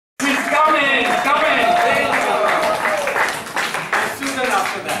Soon enough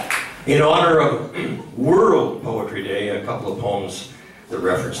for that. In honor of World Poetry Day, a couple of poems that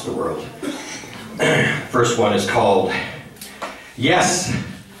reference the world. First one is called Yes,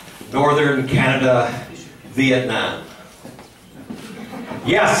 Northern Canada, Vietnam.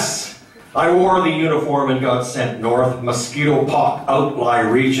 Yes, I wore the uniform and got sent north, mosquito pock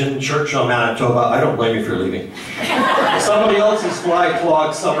outlie region, Churchill, Manitoba. I don't blame you for leaving. Somebody else's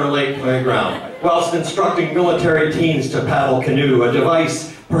fly-clogged summer lake playground, whilst instructing military teens to paddle canoe, a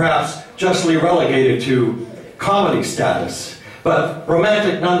device perhaps justly relegated to comedy status, but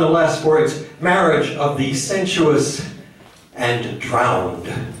romantic nonetheless for its marriage of the sensuous and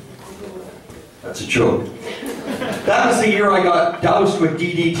drowned. That's a joke. That was the year I got doused with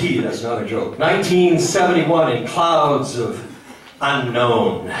DDT. That's not a joke. 1971 in clouds of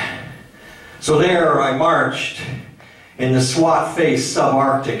unknown. So there I marched in the SWAT-faced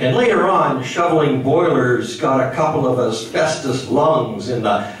subarctic, and later on, shoveling boilers, got a couple of asbestos lungs in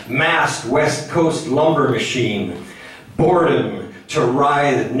the massed West Coast lumber machine. Boredom to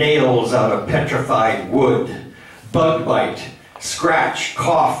writhe nails out of petrified wood. Bug bite, scratch,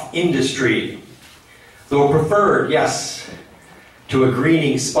 cough industry. Though preferred, yes, to a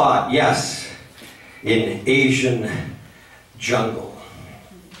greening spot, yes, in Asian jungle.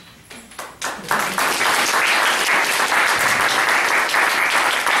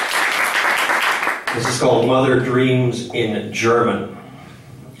 This is called Mother Dreams in German.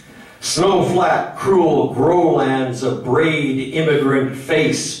 Snow-flat, cruel growlands of braid immigrant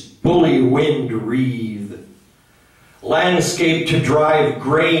face, bully wind wreathe. Landscape to drive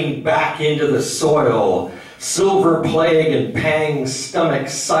grain back into the soil, silver plague and pang stomach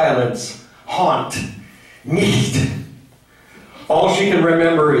silence haunt, nicht. All she can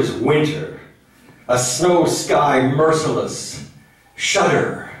remember is winter, a snow sky merciless,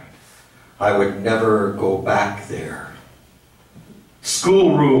 shudder. I would never go back there.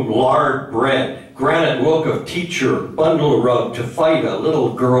 Schoolroom, lard bread, granite look of teacher, bundle rug to fight a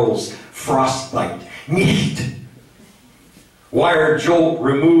little girl's frostbite. Nicht. Wire jolt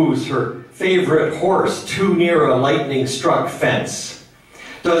removes her favorite horse too near a lightning-struck fence.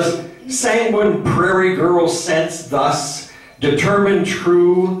 Does sanguine prairie girl sense thus, determine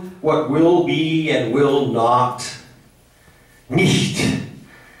true what will be and will not? Nicht.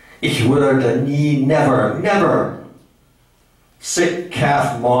 Ich würde nie, never, never. Sick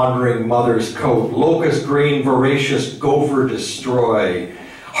calf maundering mother's coat, locust grain voracious gopher destroy.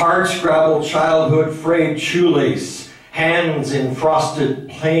 Hard scrabble childhood frayed shoelace, hands in frosted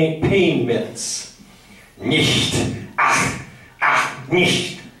pain mitts. Nicht. Ach, ach,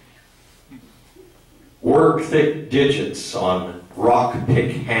 nicht. Work thick digits on rock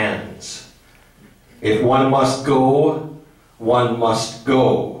pick hands. If one must go, one must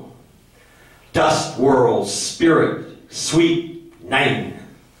go. Dust whirl, spirit, sweet, nein.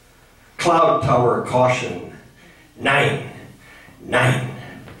 Cloud tower caution, nein, nein.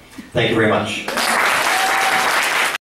 Thank you very much.